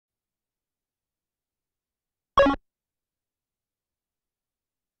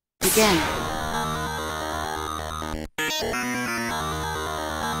Begin.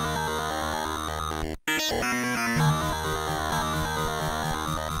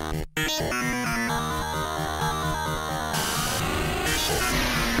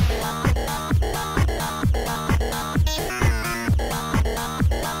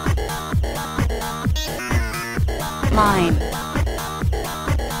 Line.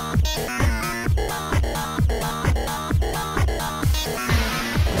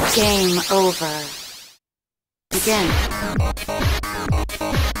 Game over. Begin.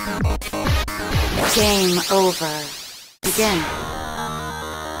 Game over. Begin.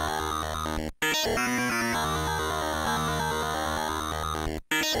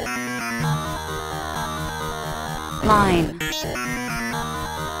 Line.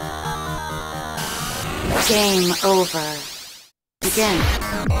 Game over. Begin.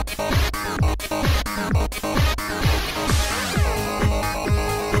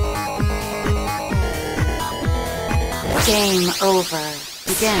 Game over.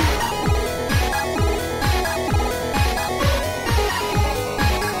 Begin.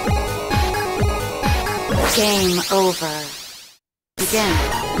 Game over. Begin.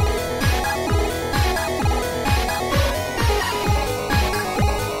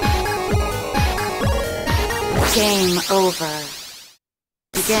 Game over.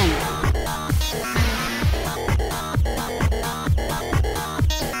 Begin.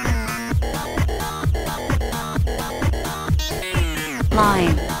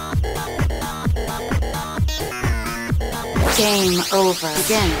 Line. Game over.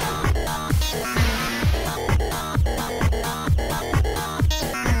 Begin.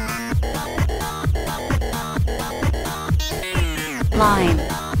 Line.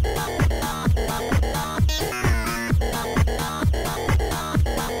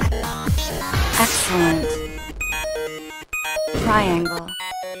 Excellent. Triangle.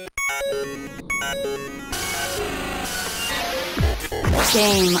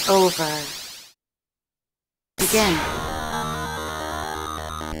 Game over. Begin.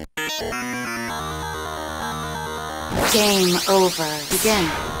 Game over. Begin.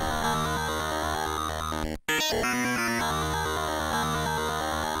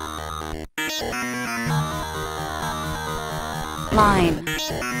 Line.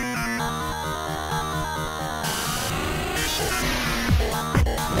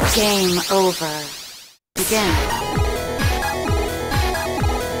 Game over. Begin.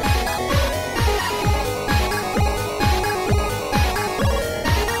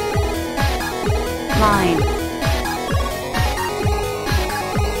 Line.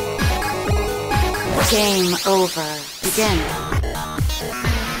 Game over. Begin.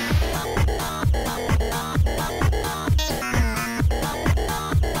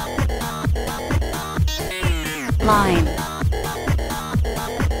 Line.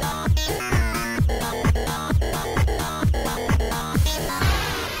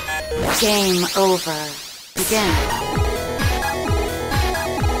 Game over. Begin.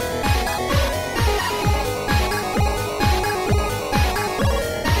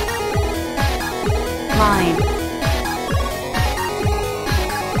 Line.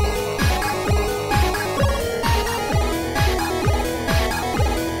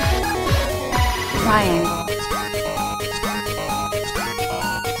 Triangle.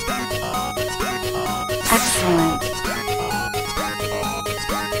 Excellent.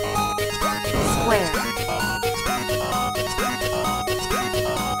 Square.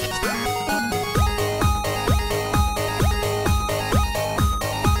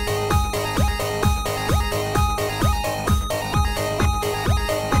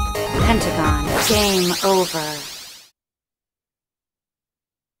 Hexagon. Game over.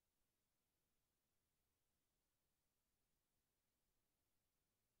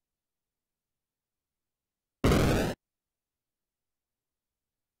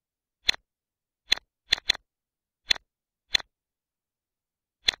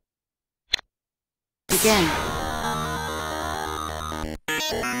 Begin.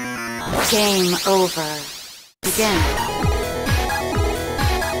 Game over. Begin.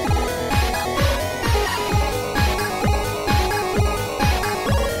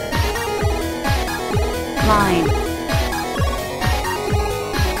 Line.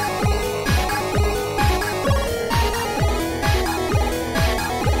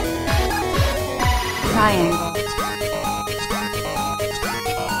 Triangle.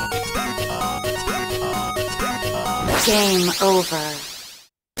 Game over.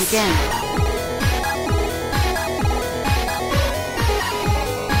 Begin.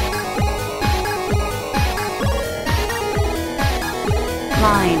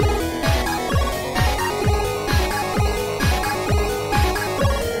 Line.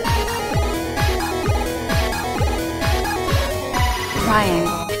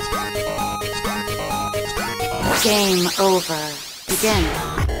 Triangle. Game over. Begin.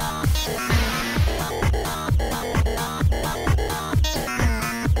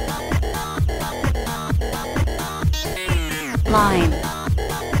 Line.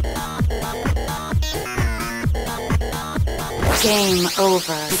 Game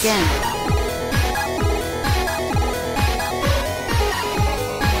over. Begin.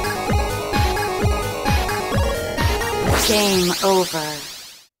 Game over.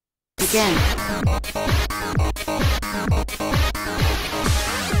 Begin.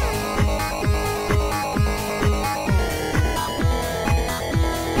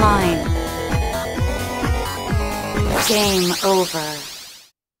 Line. Game over.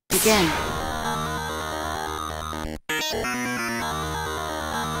 Begin.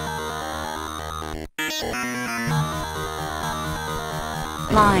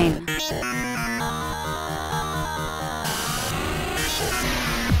 Line.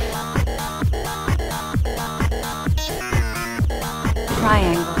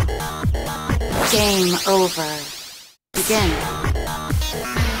 Triangle. Game over. Begin.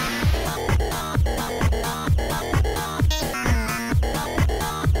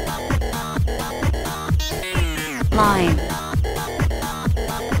 Line.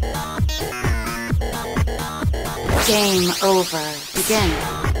 Game over. Begin.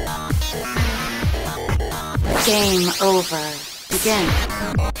 Game over. Begin.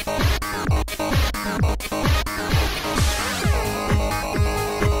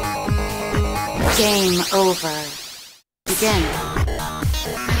 Game over. Begin.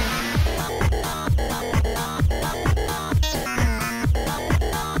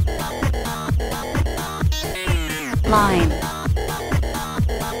 Line.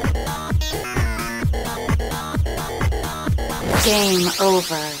 Game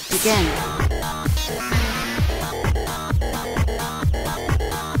over. Begin.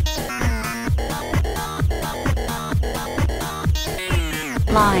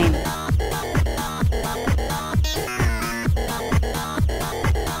 Line.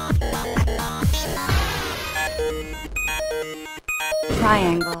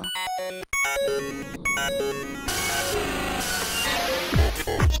 Triangle.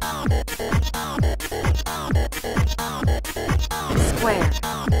 Square.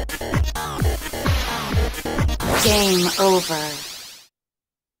 Game over.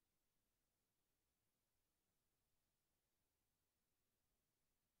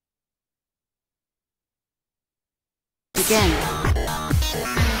 Begin.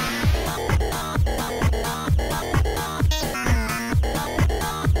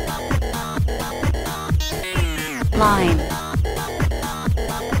 Line.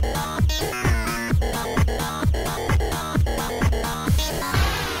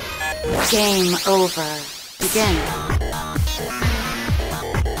 Game over. Begin.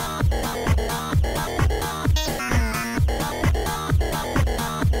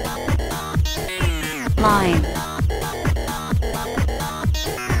 Line.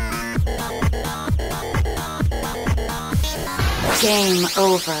 Game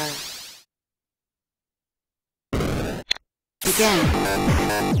over. Begin.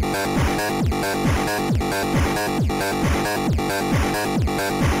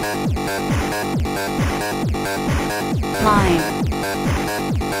 Line.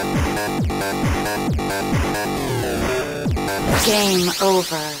 Game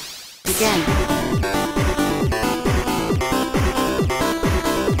over. Begin.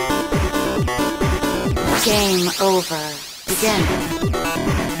 Game over. Begin.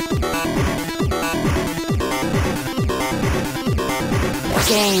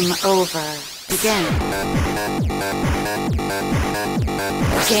 Game over. Begin.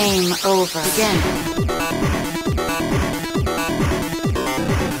 Game over. Begin.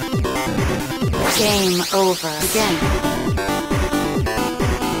 Game over. Begin.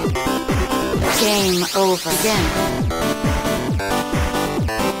 Game over. Begin.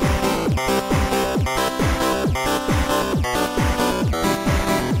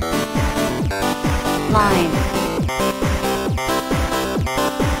 Line.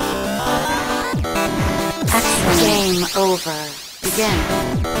 Excellent. Game over. Begin.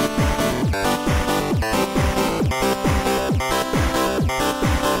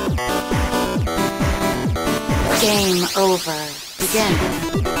 Game over. Begin.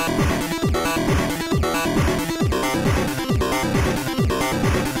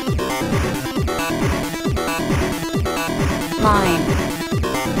 Line.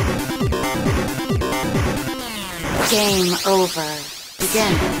 Game over.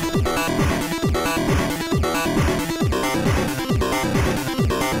 Begin.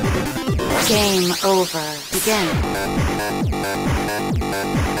 Game over. Begin.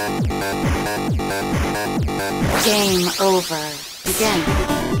 Game over. Begin.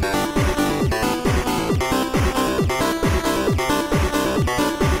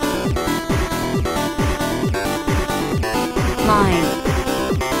 Line.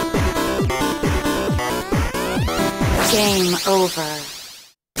 Game over.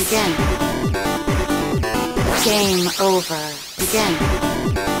 Begin. Game over. Begin.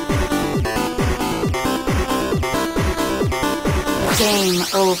 Game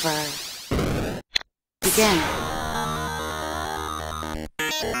over. Begin.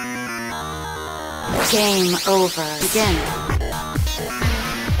 Game over. Begin.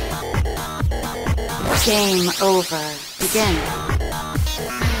 Game over. Begin.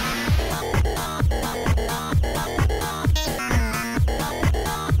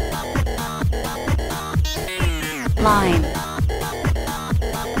 Line.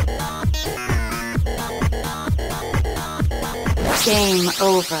 Game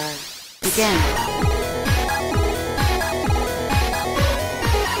over. Begin.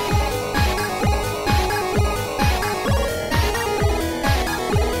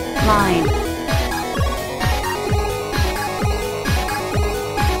 Line.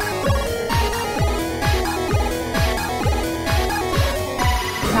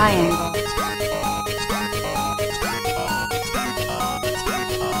 Triangle.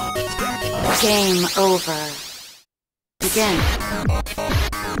 Game over. Begin.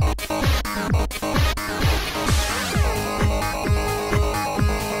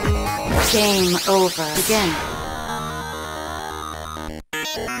 Game over. Begin.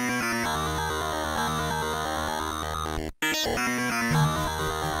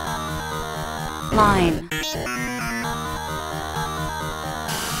 Line.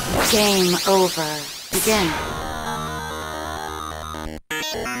 Game over. Begin.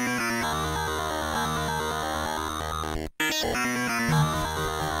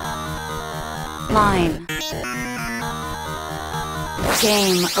 Line.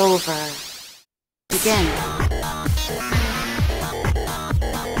 Game over. Begin.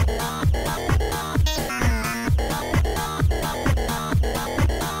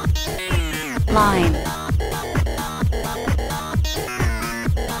 Line.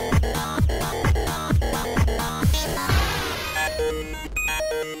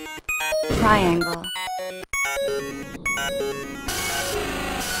 Triangle.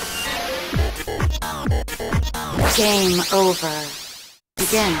 Game over.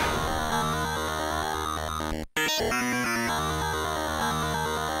 Begin.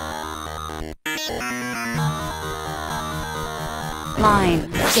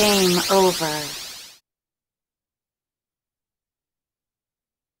 Line. Game over.